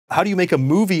How do you make a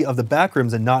movie of the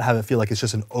Backrooms and not have it feel like it's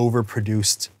just an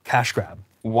overproduced cash grab?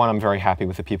 One, I'm very happy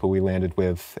with the people we landed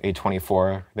with,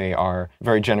 A24. They are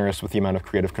very generous with the amount of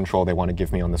creative control they want to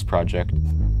give me on this project.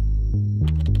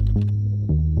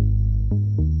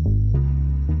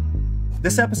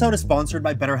 This episode is sponsored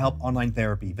by BetterHelp Online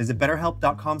Therapy. Visit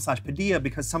betterhelp.com/Padilla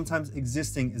because sometimes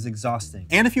existing is exhausting.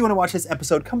 And if you want to watch this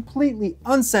episode completely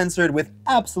uncensored with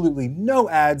absolutely no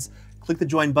ads, click the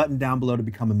join button down below to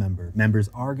become a member. Members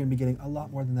are going to be getting a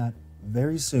lot more than that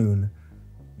very soon.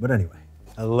 But anyway.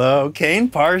 Hello, Kane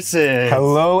Parsons.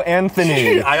 Hello,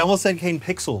 Anthony. I almost said Kane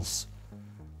Pixels.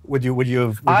 Would you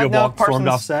have stormed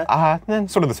off set?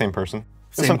 Sort of the same person.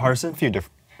 Same person? A few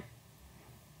different.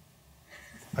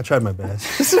 I tried my best.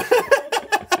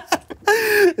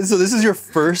 So this is your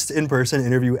first in-person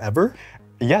interview ever?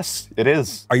 Yes, it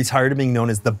is. Are you tired of being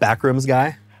known as the Backrooms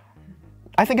guy?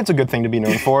 I think it's a good thing to be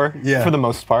known for, Yeah. for the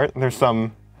most part. There's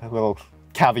some little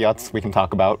caveats we can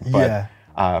talk about, but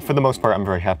for the most part, I'm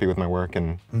very happy with my work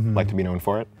and like to be known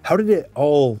for it. How did it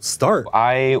all start?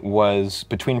 I was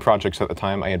between projects at the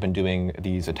time. I had been doing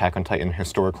these Attack on Titan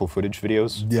historical footage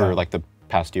videos for like the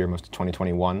past year, most of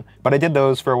 2021. But I did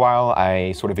those for a while.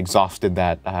 I sort of exhausted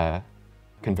that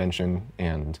convention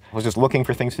and was just looking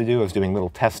for things to do. I was doing little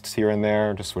tests here and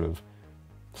there, just sort of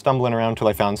stumbling around till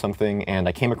I found something, and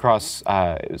I came across,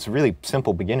 it was a really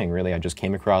simple beginning, really. I just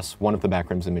came across one of the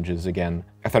Backrooms images again.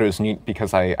 I thought it was neat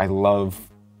because I love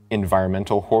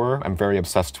environmental horror. I'm very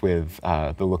obsessed with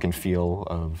the look and feel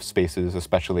of spaces,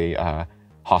 especially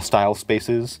hostile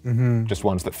spaces, just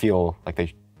ones that feel like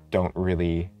they don't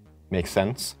really make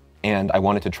sense. And I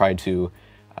wanted to try to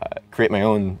create my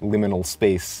own liminal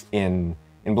space in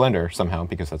Blender somehow,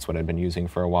 because that's what I'd been using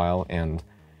for a while. And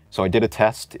so I did a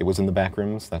test. It was in the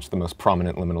Backrooms. That's the most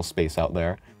prominent liminal space out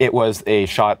there. It was a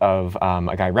shot of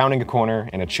a guy rounding a corner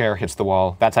and a chair hits the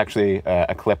wall. That's actually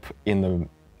a clip in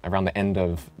around the end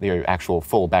of the actual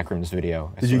full Backrooms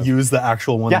video. Did you use the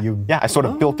actual one that you... Yeah, I sort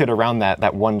of built it around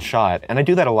that one shot. And I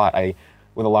do that a lot.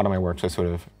 With a lot of my works, I sort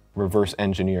of reverse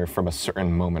engineer from a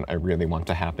certain moment I really want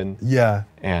to happen. Yeah.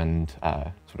 And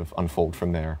sort of unfold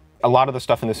from there. A lot of the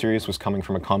stuff in the series was coming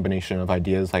from a combination of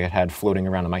ideas I had floating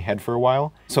around in my head for a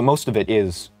while. So most of it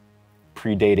is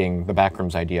predating the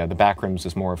Backrooms idea. The Backrooms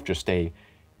is more of just a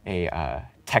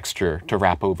texture to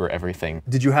wrap over everything.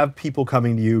 Did you have people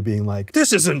coming to you being like,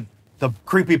 this isn't the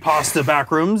creepypasta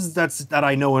Backrooms that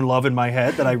I know and love in my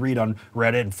head, that I read on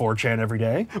Reddit and 4chan every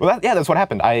day? Well, that's what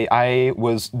happened. I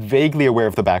was vaguely aware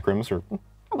of the Backrooms, or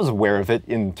I was aware of it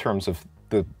in terms of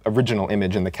the original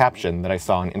image and the caption that I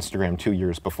saw on Instagram 2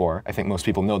 years before. I think most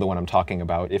people know the one I'm talking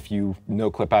about. If you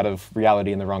no-clip out of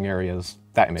reality in the wrong areas,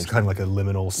 that image. It's kind of like a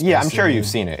liminal space. Yeah, I'm sure you've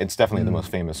seen it. It's definitely the most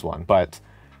famous one. But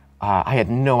I had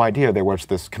no idea there was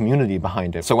this community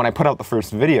behind it. So when I put out the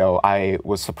first video, I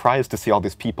was surprised to see all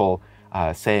these people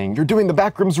saying, "You're doing the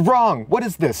Backrooms wrong. What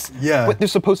is this? Yeah. What,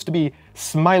 there's supposed to be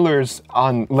smilers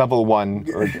on level 1,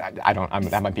 or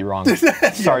that might be wrong.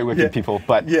 Sorry, wicked people,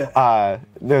 but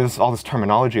there's all this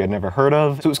terminology I'd never heard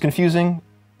of, so it was confusing.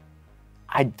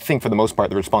 I think for the most part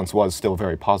the response was still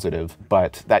very positive,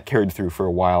 but that carried through for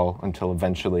a while until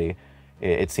eventually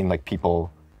it seemed like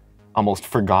people almost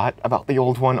forgot about the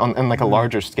old one on like a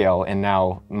larger scale, and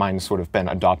now mine's sort of been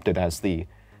adopted as the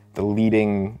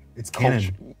leading. It's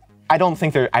canon.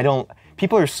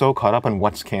 People are so caught up on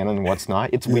what's canon and what's not.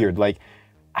 It's weird. Like,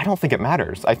 I don't think it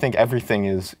matters. I think everything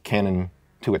is canon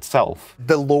to itself.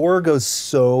 The lore goes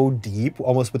so deep,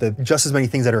 almost with just as many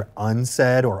things that are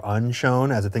unsaid or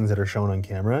unshown as the things that are shown on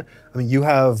camera. I mean, you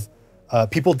have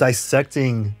people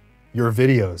dissecting your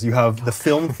videos. You have the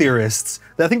film theorists.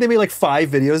 I think they made like 5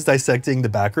 videos dissecting the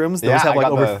Backrooms. Those have like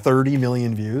over 30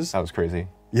 million views. That was crazy.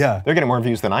 Yeah. They're getting more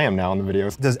views than I am now on the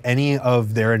videos. Does any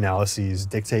of their analyses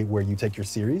dictate where you take your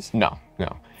series? No,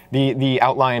 no. The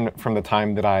outline from the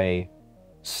time that I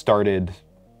started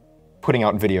putting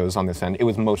out videos on this end, it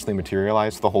was mostly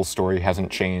materialized. The whole story hasn't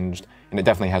changed, and it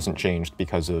definitely hasn't changed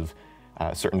because of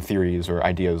certain theories or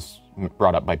ideas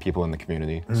brought up by people in the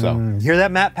community. So hear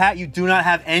that, Matt Pat? You do not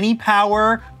have any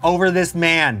power over this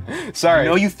man. Sorry. I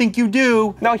know you think you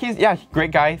do. No, he's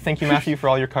great guy. Thank you, Matthew, for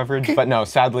all your coverage. But no,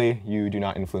 sadly, you do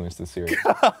not influence this series.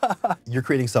 You're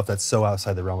creating stuff that's so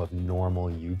outside the realm of normal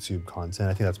YouTube content.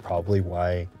 I think that's probably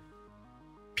why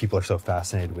people are so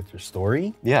fascinated with your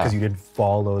story. Yeah. Because you didn't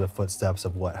follow the footsteps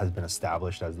of what has been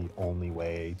established as the only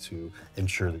way to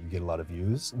ensure that you get a lot of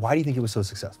views. Why do you think it was so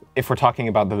successful? If we're talking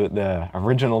about the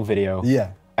original video,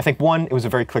 I think one, it was a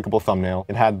very clickable thumbnail.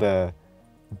 It had the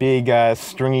big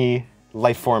stringy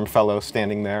Lifeform Fellow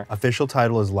standing there. Official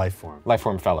title is Lifeform.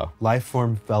 Lifeform Fellow.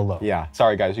 Lifeform Fellow. Yeah.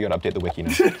 Sorry, guys, you gotta update the wiki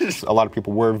now. A lot of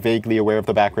people were vaguely aware of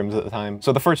the Backrooms at the time.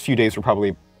 So the first few days were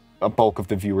probably a bulk of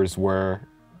the viewers were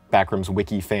Backrooms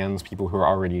wiki fans, people who are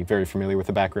already very familiar with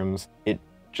the Backrooms. It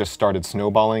just started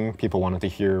snowballing. People wanted to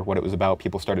hear what it was about.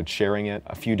 People started sharing it.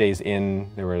 A few days in,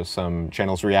 there were some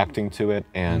channels reacting to it,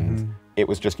 and it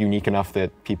was just unique enough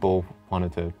that people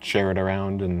wanted to share it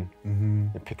around, and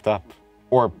it picked up.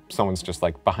 Or someone's just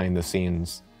like behind the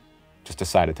scenes just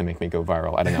decided to make me go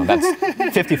viral. I don't know, that's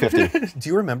 50-50. Do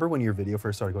you remember when your video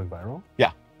first started going viral?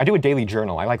 Yeah, I do a daily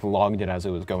journal. I like logged it as it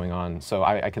was going on, so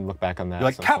I can look back on that. You're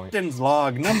like, Captain's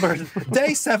log, number,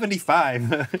 day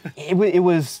 75. It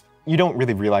was, you don't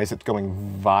really realize it's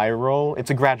going viral.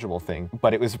 It's a gradual thing,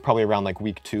 but it was probably around like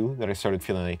week 2 that I started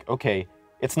feeling like, okay,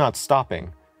 it's not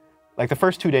stopping. Like the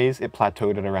first 2 days, it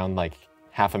plateaued at around like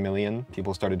 500,000.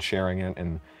 People started sharing it,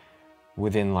 and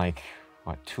within like,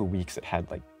 what, 2 weeks, it had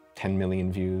like 10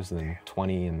 million views, and then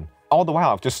 20, and all the while,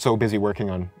 I was just so busy working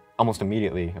on, almost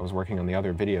immediately, I was working on the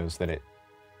other videos that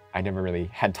I never really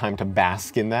had time to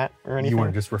bask in that or anything. You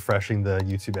weren't just refreshing the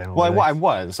YouTube analytics? Well, I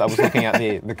was looking at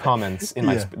the comments in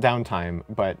my downtime,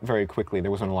 but very quickly,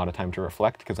 there wasn't a lot of time to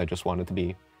reflect because I just wanted to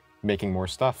be making more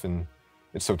stuff, and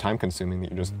it's so time consuming that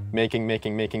you're just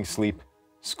making, sleep,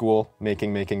 school,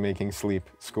 making, sleep,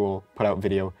 school, put out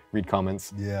video, read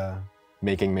comments. Yeah.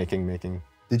 Making.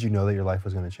 Did you know that your life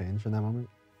was going to change in that moment?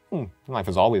 Life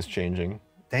is always changing.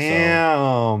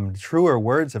 Damn, so. Truer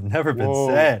words have never been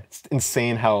said. It's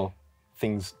insane how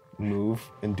things move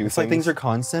and do things. It's like things are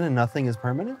constant and nothing is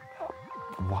permanent?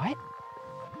 What?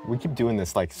 We keep doing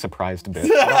this like surprised bit.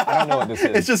 I don't know what this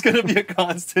is. It's just gonna be a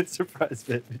constant surprise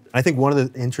bit. I think one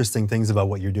of the interesting things about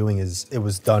what you're doing is it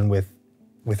was done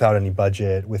without any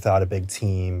budget, without a big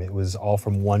team. It was all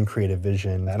from one creative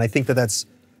vision. And I think that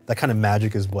kind of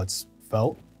magic is what's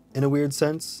felt in a weird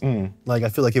sense. Like I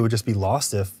feel like it would just be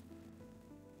lost if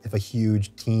a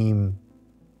huge team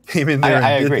came in there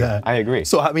and did that. I agree.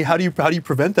 So I mean, how do you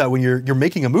prevent that when you're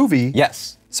making a movie?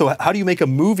 Yes. So how do you make a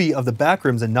movie of the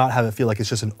Backrooms and not have it feel like it's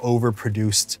just an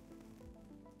overproduced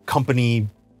company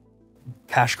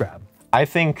cash grab? I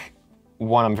think,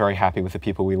 one, I'm very happy with the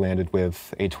people we landed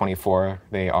with, A24.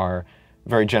 They are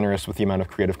very generous with the amount of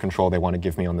creative control they want to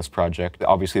give me on this project.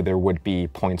 Obviously, there would be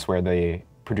points where the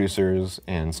producers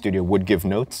and studio would give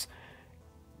notes,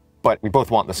 but we both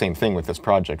want the same thing with this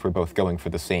project. We're both going for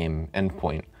the same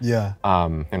endpoint. Yeah.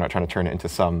 They're not trying to turn it into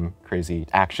some crazy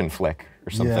action flick or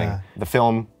something. Yeah. The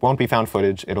film won't be found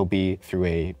footage. It'll be through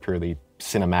a purely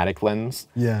cinematic lens.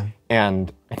 Yeah.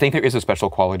 And I think there is a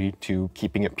special quality to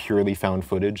keeping it purely found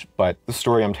footage, but the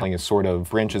story I'm telling is sort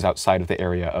of branches outside of the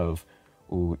area of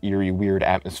eerie, weird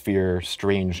atmosphere,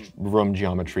 strange room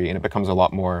geometry, and it becomes a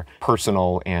lot more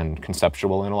personal and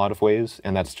conceptual in a lot of ways,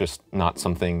 and that's just not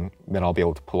something that I'll be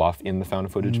able to pull off in the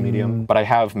found footage medium. But I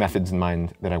have methods in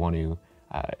mind that I want to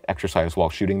exercise while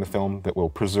shooting the film that will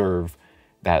preserve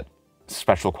that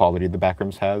special quality the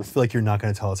Backrooms has. I feel like you're not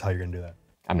going to tell us how you're going to do that.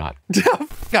 I'm not.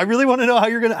 I really want to know how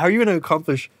you're going to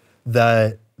accomplish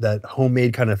that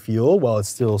homemade kind of feel while it's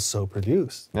still so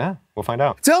produced. Yeah, we'll find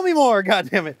out. Tell me more,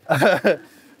 goddammit.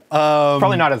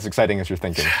 Probably not as exciting as you're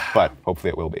thinking, but hopefully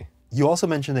it will be. You also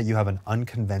mentioned that you have an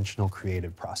unconventional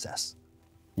creative process.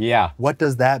 Yeah. What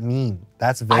does that mean?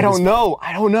 That's very I don't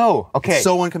know. Okay. It's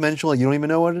so unconventional, you don't even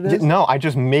know what it is? No, I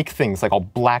just make things. Like I'll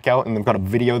black out and I've got a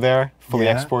video there, fully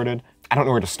exported. I don't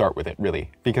know where to start with it,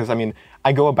 really. Because, I mean,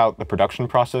 I go about the production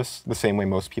process the same way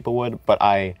most people would, but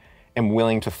I am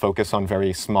willing to focus on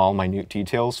very small, minute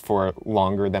details for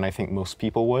longer than I think most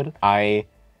people would. I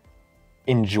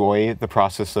enjoy the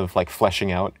process of like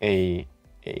fleshing out a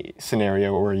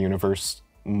scenario or a universe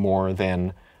more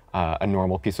than a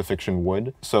normal piece of fiction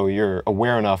would. So you're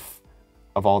aware enough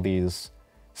of all these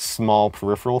small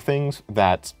peripheral things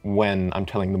that when I'm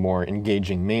telling the more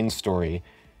engaging main story,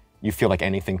 you feel like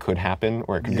anything could happen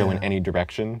or it could go in any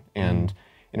direction, and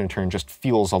it in turn just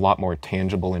feels a lot more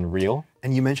tangible and real.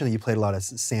 And you mentioned that you played a lot of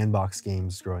sandbox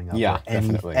games growing up. Yeah,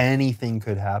 definitely. Anything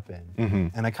could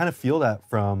happen. And I kind of feel that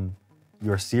from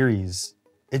your series.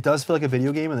 It does feel like a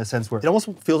video game in the sense where it almost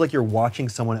feels like you're watching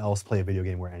someone else play a video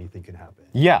game where anything can happen.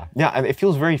 Yeah, and it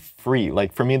feels very free.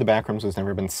 Like for me, the Backrooms has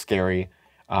never been scary.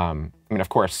 I mean, of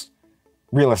course,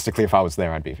 realistically, if I was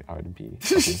there, I would be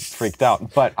fucking freaked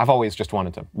out. But I've always just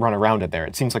wanted to run around it there.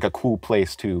 It seems like a cool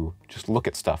place to just look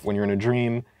at stuff. When you're in a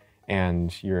dream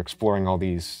and you're exploring all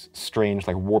these strange,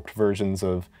 like warped versions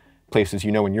of places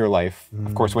you know in your life.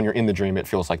 Of course, when you're in the dream, it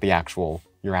feels like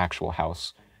your actual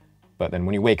house. But then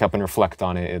when you wake up and reflect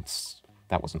on it,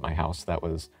 that wasn't my house. That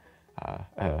was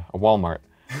a Walmart.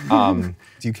 Do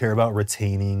you care about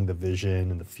retaining the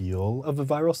vision and the feel of the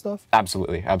viral stuff?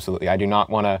 Absolutely, absolutely. I do not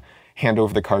want to hand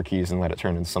over the car keys and let it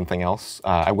turn into something else.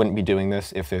 I wouldn't be doing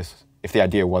this if the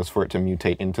idea was for it to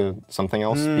mutate into something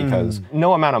else, because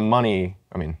no amount of money,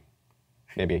 I mean,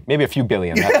 maybe a few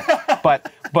billion,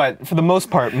 but for the most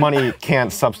part, money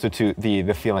can't substitute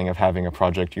the feeling of having a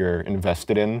project you're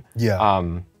invested in.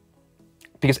 Yeah.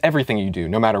 Because everything you do,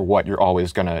 no matter what, you're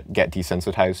always gonna get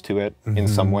desensitized to it in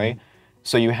some way.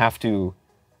 So you have to,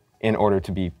 in order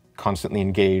to be constantly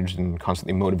engaged and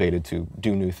constantly motivated to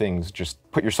do new things, just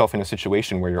put yourself in a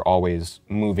situation where you're always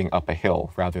moving up a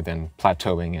hill rather than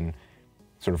plateauing and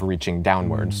sort of reaching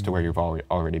downwards to where you've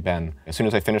already been. As soon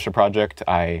as I finish a project,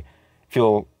 I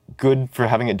feel good for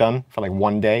having it done for like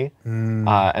one day,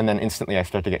 and then instantly I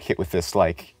start to get hit with this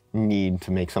like need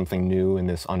to make something new and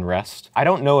this unrest. I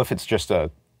don't know if it's just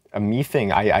a me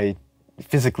thing. I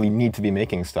physically need to be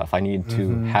making stuff. I need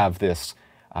to have this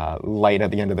light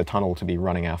at the end of the tunnel to be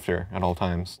running after at all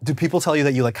times. Do people tell you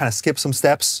that you like kind of skip some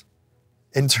steps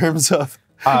in terms of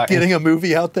getting a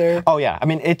movie out there? Oh yeah, I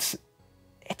mean it's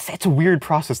a weird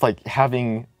process, like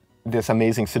having this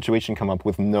amazing situation come up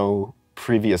with no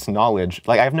previous knowledge.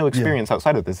 Like I have no experience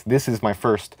outside of this. This is my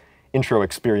first intro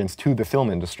experience to the film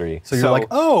industry. So you're like,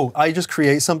 oh, I just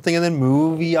create something and then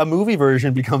a movie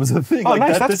version becomes a thing. Oh, like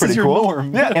nice, that's this pretty is your cool.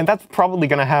 norm. Yeah, and that's probably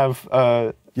gonna have,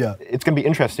 it's gonna be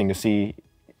interesting to see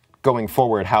going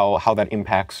forward how that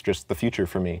impacts just the future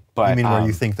for me. But, you mean where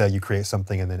you think that you create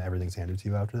something and then everything's handed to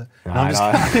you after that? No,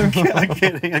 I'm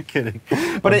kidding, I'm kidding.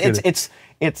 But it's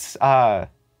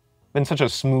been such a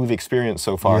smooth experience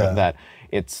so far that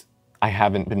I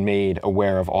haven't been made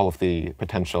aware of all of the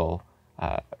potential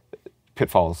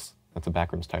pitfalls. That's a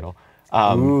Backrooms title.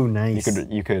 Ooh, nice.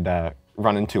 You could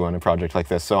run into on a project like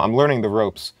this. So I'm learning the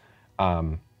ropes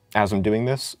as I'm doing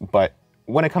this, but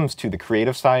when it comes to the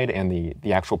creative side and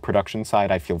the actual production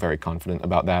side, I feel very confident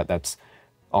about that. That's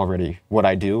already what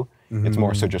I do. It's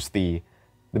more so just the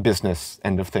business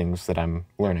end of things that I'm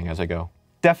learning as I go.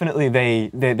 Definitely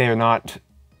they are not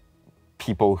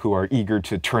people who are eager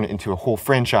to turn it into a whole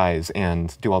franchise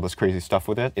and do all this crazy stuff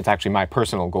with it. It's actually my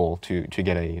personal goal to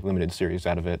get a limited series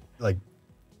out of it. Like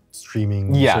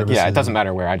streaming services? Yeah, it doesn't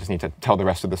matter where. I just need to tell the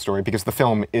rest of the story because the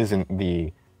film isn't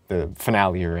the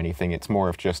finale or anything. It's more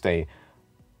of just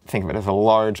think of it as a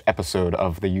large episode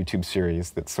of the YouTube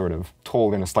series that's sort of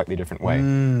told in a slightly different way.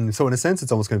 So in a sense,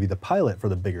 it's almost going to be the pilot for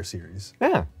the bigger series.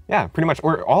 Yeah, pretty much.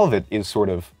 Or all of it is sort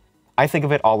of, I think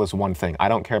of it all as one thing. I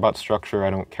don't care about structure,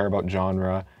 I don't care about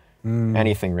genre,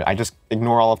 anything. I just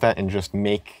ignore all of that and just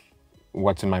make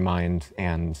what's in my mind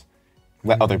and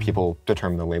let other people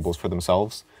determine the labels for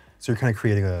themselves. So you're kind of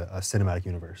creating a cinematic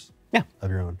universe of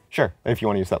your own. Sure, if you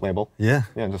want to use that label. Yeah,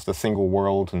 just a single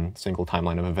world and single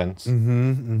timeline of events.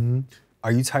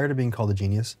 Are you tired of being called a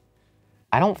genius?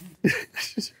 I don't.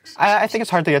 I think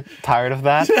it's hard to get tired of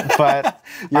that, but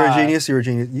you're a genius. You're a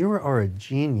genius. You are a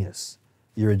genius.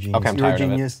 You're a genius. Okay, I'm You're tired a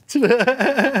genius. of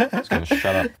it. Just gonna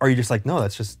shut up. Or are you just like, no,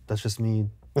 that's just me.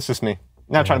 That's just me.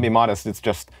 Not trying to be modest. It's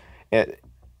just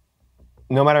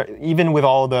no matter, even with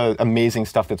all the amazing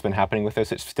stuff that's been happening with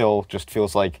this, it still just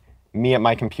feels like me at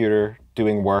my computer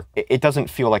doing work. It doesn't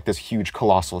feel like this huge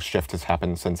colossal shift has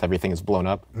happened since everything is blown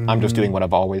up. I'm just doing what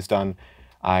I've always done.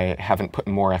 I haven't put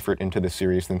more effort into the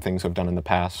series than things I've done in the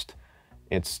past.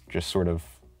 It's just sort of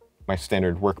my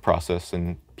standard work process,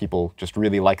 and people just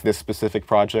really like this specific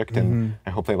project, and I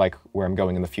hope they like where I'm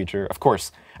going in the future. Of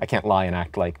course, I can't lie and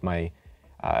act like my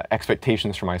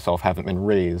expectations for myself haven't been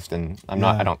raised, and I'm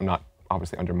not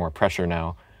obviously under more pressure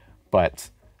now, but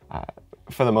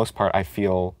for the most part, I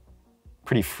feel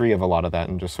pretty free of a lot of that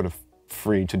and just sort of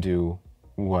free to do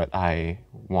what I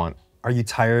want. Are you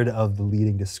tired of the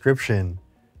leading description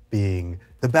being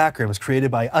the Backrooms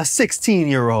created by a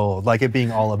 16-year-old, like it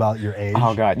being all about your age?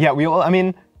 Oh God, yeah. I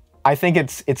mean, I think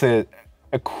it's a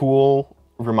cool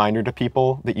reminder to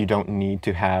people that you don't need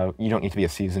to be a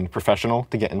seasoned professional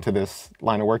to get into this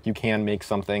line of work. You can make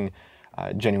something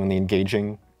genuinely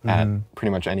engaging at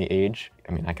pretty much any age.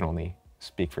 I mean, I can only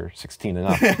speak for 16 and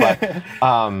up, but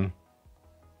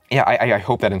yeah, I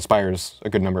hope that inspires a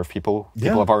good number of people.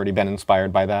 People have already been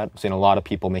inspired by that. I've seen a lot of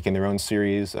people making their own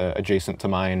series adjacent to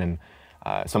mine, and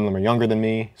some of them are younger than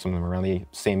me, some of them are around the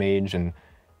same age, and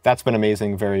that's been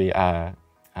amazing.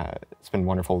 It's been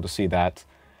wonderful to see that.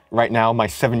 Right now, my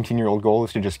 17-year-old goal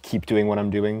is to just keep doing what I'm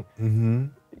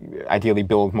doing. Ideally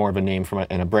build more of a name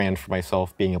and a brand for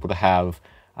myself, being able to have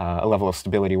a level of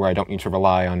stability where I don't need to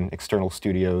rely on external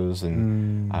studios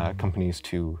and companies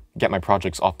to get my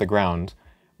projects off the ground.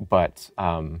 But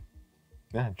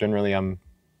yeah, generally I'm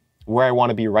where I want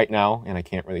to be right now, and I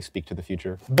can't really speak to the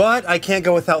future. But I can't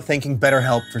go without thanking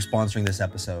BetterHelp for sponsoring this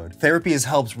episode. Therapy has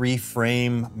helped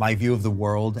reframe my view of the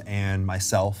world and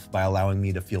myself by allowing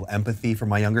me to feel empathy for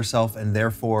my younger self and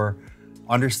therefore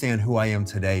understand who I am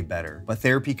today better. But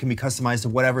therapy can be customized to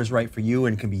whatever is right for you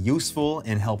and can be useful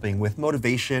in helping with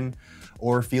motivation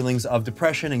or feelings of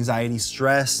depression, anxiety,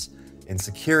 stress,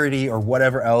 insecurity, or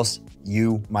whatever else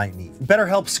you might need.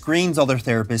 BetterHelp screens other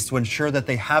therapists to ensure that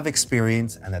they have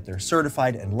experience and that they're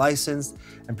certified and licensed,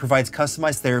 and provides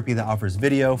customized therapy that offers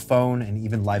video, phone, and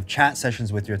even live chat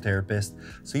sessions with your therapist,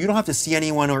 so you don't have to see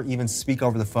anyone or even speak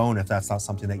over the phone if that's not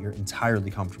something that you're entirely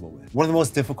comfortable with. One of the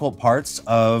most difficult parts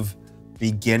of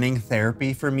beginning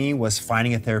therapy for me was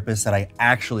finding a therapist that I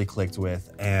actually clicked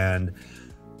with, and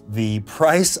the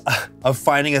price of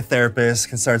finding a therapist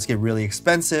can start to get really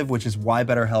expensive, which is why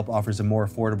BetterHelp offers a more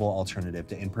affordable alternative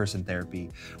to in-person therapy,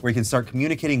 where you can start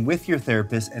communicating with your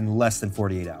therapist in less than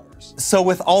 48 hours. So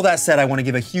with all that said, I want to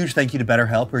give a huge thank you to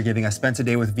BetterHelp, who are giving us Spent a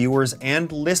Day with viewers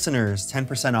and listeners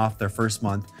 10% off their first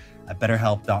month at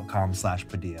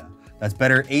betterhelp.com/Padilla. That's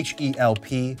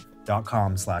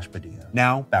betterhelp.com/Padilla.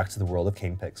 Now, back to the world of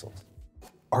Kane Pixels.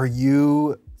 Are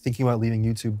you thinking about leaving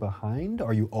YouTube behind?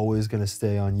 Are you always going to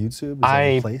stay on YouTube?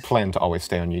 I plan to always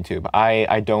stay on YouTube.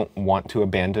 I don't want to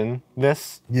abandon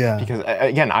this. Yeah. Because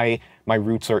again, my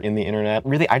roots are in the internet.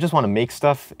 Really, I just want to make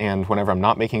stuff, and whenever I'm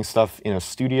not making stuff in a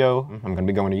studio, I'm going to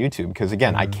be going to YouTube, because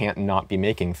again, I can't not be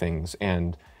making things,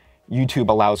 and YouTube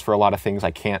allows for a lot of things I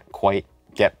can't quite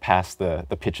get past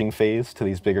the pitching phase to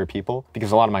these bigger people,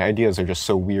 because a lot of my ideas are just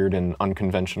so weird and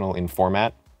unconventional in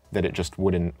format that it just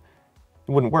wouldn't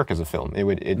work as a film.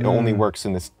 It only works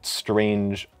in this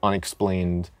strange,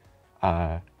 unexplained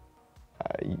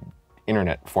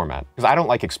internet format. Because I don't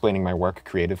like explaining my work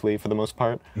creatively for the most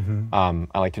part. I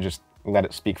like to just let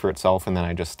it speak for itself, and then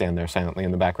I just stand there silently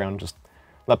in the background, just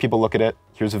let people look at it.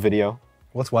 Here's a video.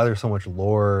 Well, that's why there's so much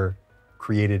lore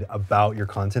created about your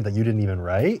content that you didn't even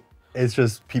write. It's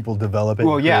just people develop it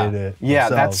and create it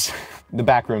themselves. The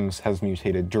Backrooms has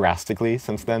mutated drastically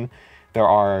since then. There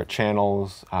are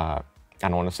channels, I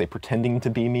don't want to say pretending to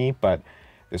be me, but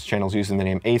there's channels using the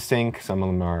name Async. Some of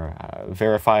them are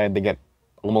verified. They get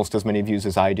almost as many views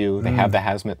as I do. They have the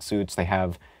hazmat suits. They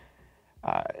have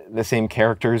the same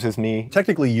characters as me.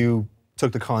 Technically, you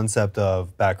took the concept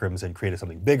of Backrooms and created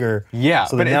something bigger. Yeah.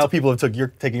 So now people have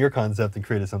taken your concept and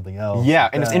created something else. Yeah,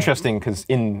 and it's interesting because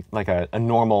in like a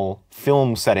normal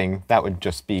film setting, that would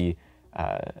just be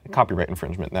copyright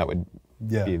infringement. That would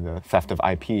be the theft of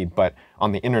IP, but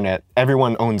on the internet,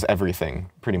 everyone owns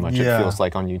everything, pretty much, it feels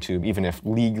like on YouTube. Even if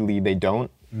legally they don't,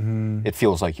 it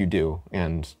feels like you do,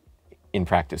 and in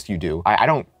practice you do. I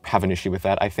don't have an issue with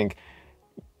that. I think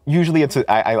usually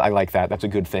I like that, that's a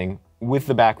good thing. With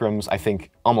the Backrooms, I think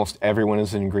almost everyone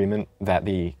is in agreement that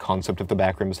the concept of the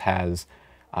Backrooms has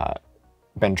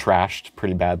been trashed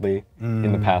pretty badly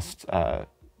in the past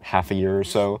half a year or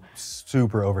so.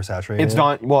 Super oversaturated. It's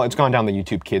gone down the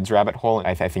YouTube Kids rabbit hole.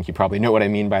 I think you probably know what I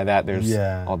mean by that. There's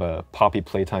all the Poppy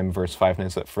Playtime versus Five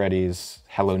Nights at Freddy's,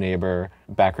 Hello Neighbor,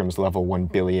 Backrooms level 1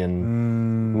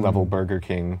 billion, level Burger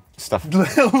King, stuff.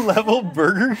 Level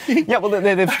Burger King? Yeah, well,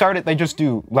 they just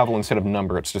do level instead of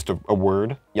number. It's just a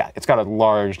word. Yeah, it's got a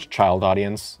large child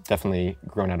audience, definitely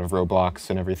grown out of Roblox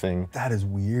and everything. That is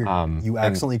weird. You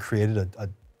accidentally created a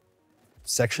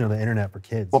section of the internet for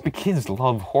kids. Well, but kids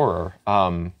love horror.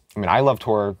 I mean, I loved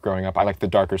horror growing up. I liked the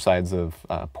darker sides of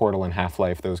Portal and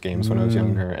Half-Life, those games when I was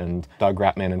younger, and Doug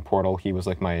Ratman in Portal, he was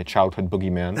like my childhood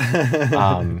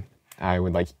boogeyman. I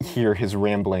would like hear his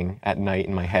rambling at night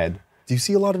in my head. Do you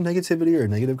see a lot of negativity or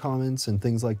negative comments and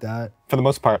things like that? For the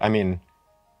most part, I mean,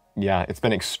 yeah, it's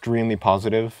been extremely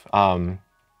positive,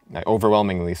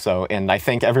 overwhelmingly so, and I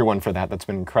thank everyone for that. That's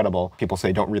been incredible. People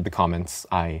say don't read the comments.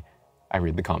 I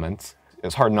read the comments.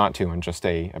 It's hard not to on just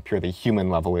a purely human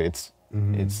level. It's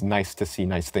nice to see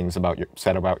nice things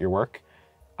said about your work,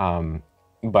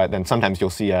 but then sometimes you'll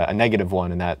see a negative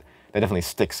one, and that definitely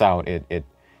sticks out.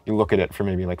 You look at it for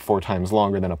maybe like 4 times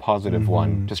longer than a positive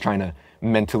one, just trying to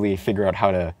mentally figure out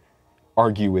how to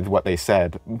argue with what they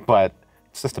said, but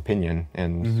it's just opinion,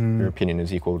 and your opinion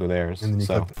is equal to theirs. And then you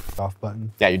click the off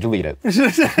button. Yeah, you delete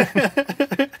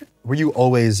it. Were you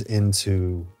always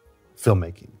into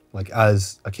filmmaking? Like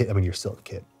as a kid, I mean, you're still a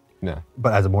kid. No.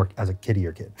 But as a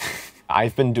kiddier kid.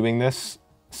 I've been doing this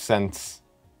since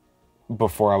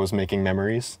before I was making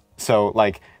memories. So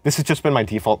like, this has just been my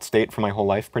default state for my whole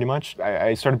life, pretty much.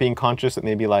 I started being conscious at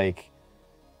maybe like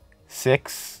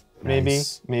 6, maybe.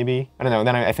 I don't know.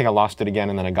 Then I think I lost it again,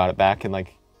 and then I got it back in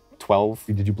like 12.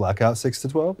 Did you black out 6 to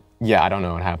 12? Yeah, I don't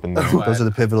know what happened there. Those are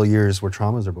the pivotal years where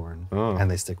traumas are born, and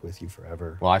they stick with you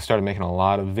forever. Well, I started making a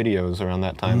lot of videos around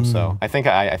that time, so I think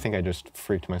I just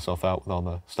freaked myself out with all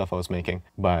the stuff I was making.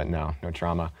 But no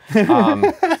trauma.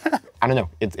 I don't know.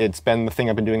 It's been the thing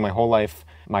I've been doing my whole life.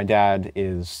 My dad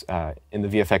is in the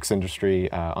VFX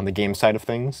industry on the game side of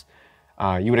things.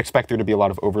 You would expect there to be a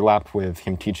lot of overlap with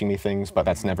him teaching me things, but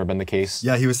that's never been the case.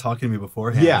 Yeah, he was talking to me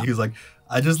beforehand. Yeah. He was like,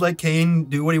 I just let Kane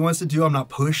do what he wants to do. I'm not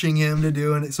pushing him to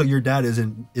do it. So your dad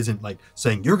isn't like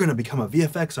saying, you're going to become a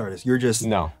VFX artist. You're just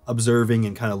observing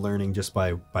and kind of learning just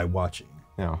by watching.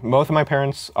 No, both of my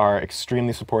parents are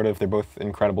extremely supportive. They're both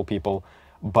incredible people,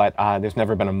 but there's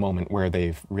never been a moment where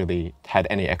they've really had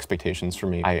any expectations for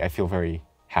me. I feel very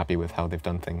happy with how they've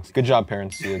done things. Good job,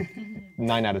 parents.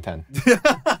 9 out of 10.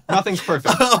 Nothing's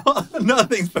perfect.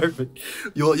 Nothing's perfect.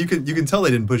 You can tell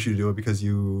they didn't push you to do it because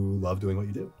you love doing what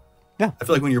you do. Yeah. I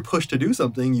feel like when you're pushed to do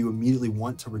something, you immediately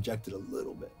want to reject it a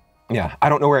little bit. Yeah, I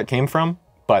don't know where it came from,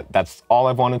 but that's all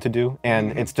I've wanted to do.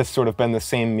 And it's just sort of been the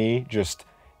same me, just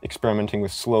experimenting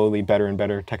with slowly better and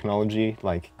better technology,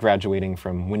 like graduating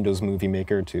from Windows Movie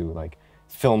Maker to like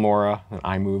Filmora and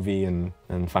iMovie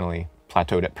and finally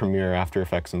plateaued at Premiere, After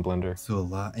Effects, and Blender. So a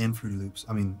lot, and Fruity Loops.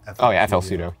 I mean, FL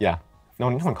Studio, yeah. No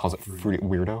one calls it Fruity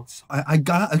Weirdo.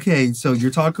 Okay, so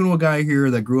you're talking to a guy here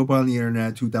that grew up on the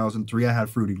internet, 2003, I had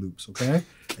Fruity Loops, okay?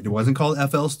 And it wasn't called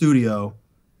FL Studio.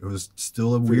 It was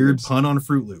still a weird pun on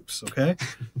Fruit Loops, okay?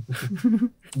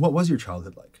 What was your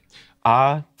childhood like?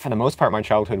 For the most part, my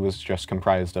childhood was just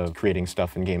comprised of creating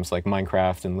stuff in games like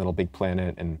Minecraft and Little Big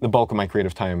Planet, and the bulk of my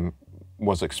creative time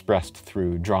was expressed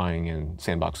through drawing and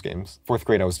sandbox games. 4th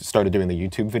grade, I started doing the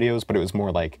YouTube videos, but it was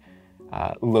more like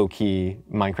low-key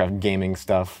Minecraft gaming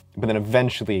stuff. But then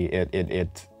eventually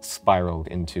it spiraled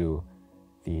into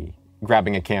the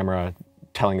grabbing a camera,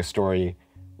 telling a story,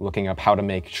 looking up how to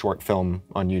make short film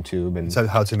on YouTube. And so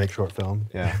how to make short film.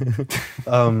 Yeah.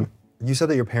 You said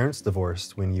that your parents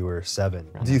divorced when you were 7.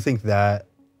 Right. Do you think that,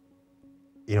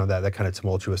 you know, that kind of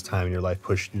tumultuous time in your life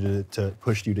pushed you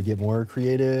to get more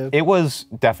creative? It was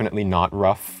definitely not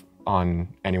rough on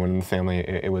anyone in the family.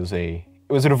 It was a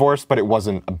divorce, but it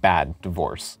wasn't a bad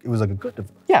divorce. It was like a good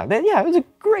divorce. Yeah, it was a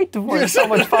great divorce. So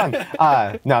much fun.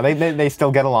 No, they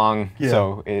still get along,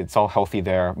 so it's all healthy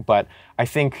there. But I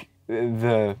think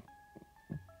the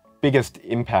biggest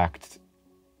impact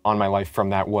on my life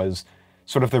from that was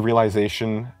sort of the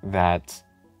realization that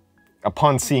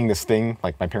upon seeing this thing,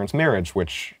 like my parents' marriage,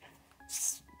 which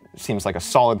seems like a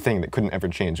solid thing that couldn't ever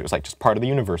change. It was like just part of the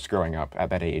universe growing up at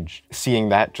that age. Seeing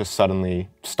that just suddenly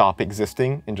stop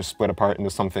existing and just split apart into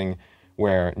something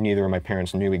where neither of my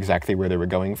parents knew exactly where they were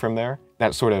going from there,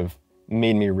 that sort of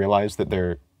made me realize that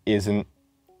there isn't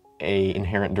an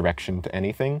inherent direction to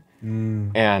anything.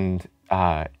 And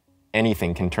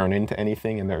anything can turn into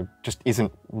anything, and there just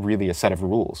isn't really a set of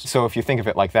rules. So if you think of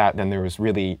it like that, then there was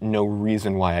really no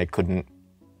reason why I couldn't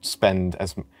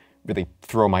really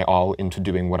throw my all into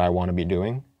doing what I want to be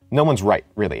doing. No one's right,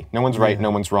 really. No one's right,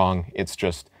 no one's wrong. It's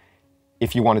just,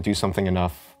 if you want to do something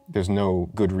enough, there's no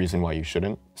good reason why you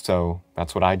shouldn't. So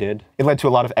that's what I did. It led to a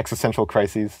lot of existential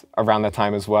crises around that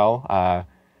time as well,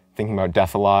 thinking about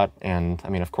death a lot. And I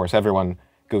mean, of course, everyone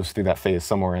goes through that phase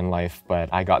somewhere in life, but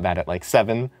I got that at like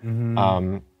 7.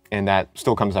 And that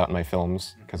still comes out in my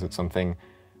films because it's something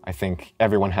I think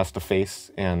everyone has to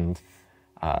face, and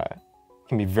it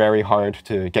can be very hard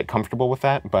to get comfortable with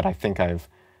that, but I think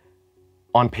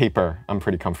on paper, I'm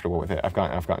pretty comfortable with it. I've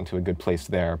gotten to a good place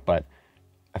there, but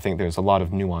I think there's a lot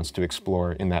of nuance to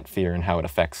explore in that fear and how it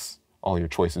affects all your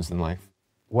choices in life.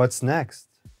 What's next?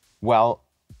 Well,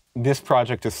 this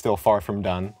project is still far from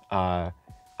done.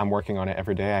 I'm working on it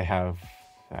every day. I have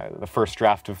the first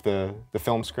draft of the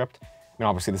film script. I mean,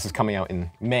 obviously this is coming out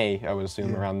in May, I would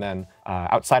assume, around then.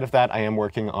 Outside of that, I am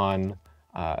working on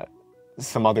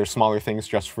some other smaller things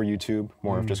just for YouTube,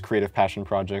 more of just creative passion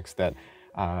projects that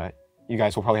you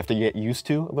guys will probably have to get used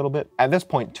to a little bit. At this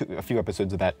point, a few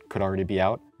episodes of that could already be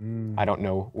out. I don't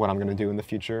know what I'm gonna do in the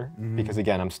future, because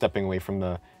again, I'm stepping away from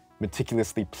the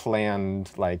meticulously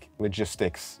planned like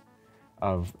logistics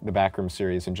of the Backroom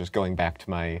series and just going back to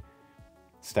my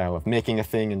style of making a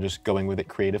thing and just going with it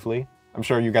creatively. I'm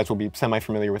sure you guys will be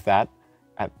semi-familiar with that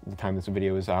at the time this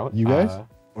video is out. You guys?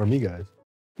 Or me guys?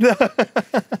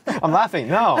 I'm laughing,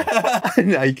 no.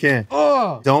 No, you can't.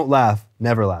 Oh. Don't laugh,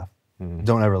 never laugh.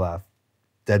 Don't ever laugh.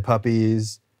 Dead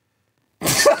puppies.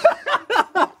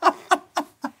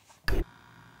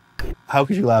 How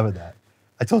could you laugh at that?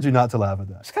 I told you not to laugh at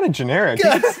that. It's kind of generic.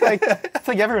 It's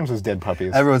like everyone says dead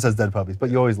puppies. Everyone says dead puppies, but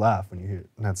you always laugh when you hear it.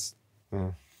 And that's...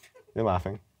 You're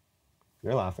laughing.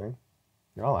 You're laughing.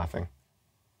 You're all laughing.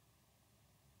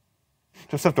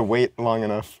 Just have to wait long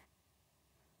enough.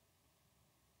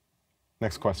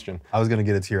 Next question. I was gonna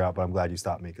get a tear out, but I'm glad you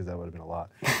stopped me because that would have been a lot.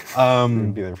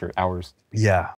 We'd be there for hours. Yeah.